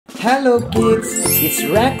Hello kids, it's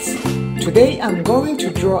Rex. Today I'm going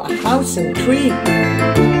to draw a house and tree.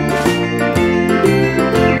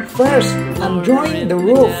 First, I'm drawing the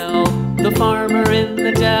roof. The farmer in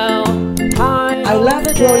the dell. I love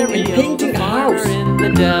drawing and painting a house.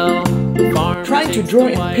 Try to draw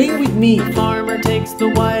and paint with me. The farmer takes the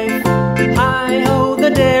wife. Hi-ho, the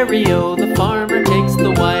dairy-o. The farmer takes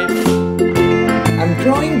the wife. I'm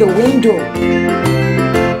drawing the window.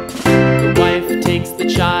 The wife takes the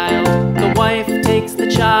child. The wife takes the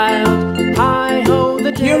child. Hi-ho,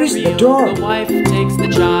 the dairy-o. Here is the door. The wife takes the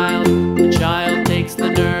child. The child takes the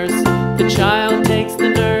nurse. The child takes the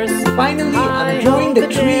nurse. Finally, I'm drawing the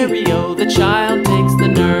tree. The child takes the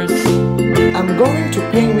nurse. I'm going to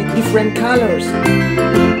paint with different colors.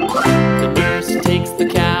 The nurse takes the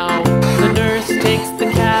cow. The nurse takes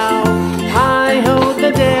the cow. Hi-ho,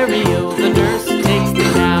 the dairy-o. The nurse takes the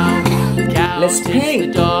cow. The cow Let's takes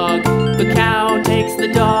paint. the dog. The cow takes the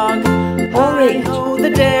dog. Orange. Hi-ho, the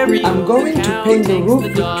dairy-o. I'm going to paint the roof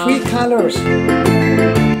with three colors.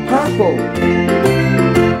 Purple.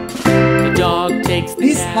 The dog takes the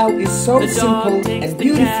This cat. house is so The simple dog takes and the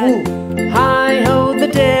beautiful. cat. Hi-ho, the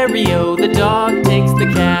dairy-o. The dog takes the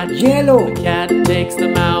cat. Yellow. The cat takes the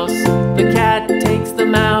mouse. The cat takes the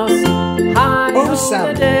mouse. Hi-ho,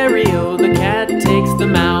 Awesome. the dairy-o. The cat takes the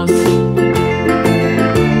mouse.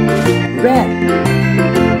 Red.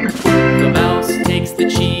 The mouse takes the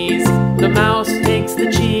cheese. The mouse takes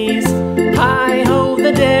the cheese. Hi-ho,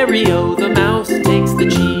 the dairy-o. The mouse takes the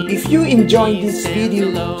cheese. If you enjoyed this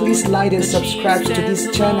video, please like and subscribe to this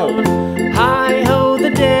channel. Hi-ho,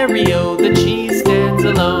 the dairy-o. The cheese stands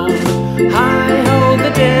alone. Hi-ho,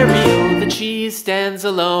 the dairy-o. The cheese stands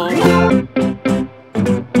alone.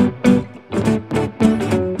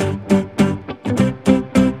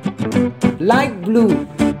 Light blue.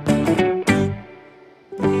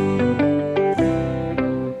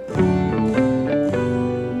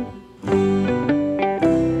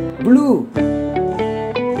 Blue.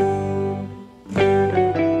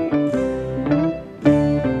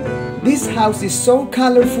 This house is so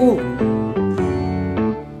colorful.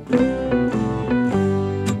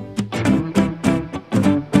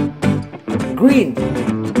 Green.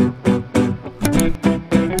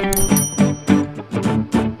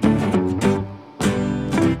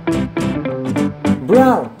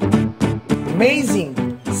 Brown.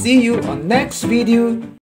 Amazing. See you on next video.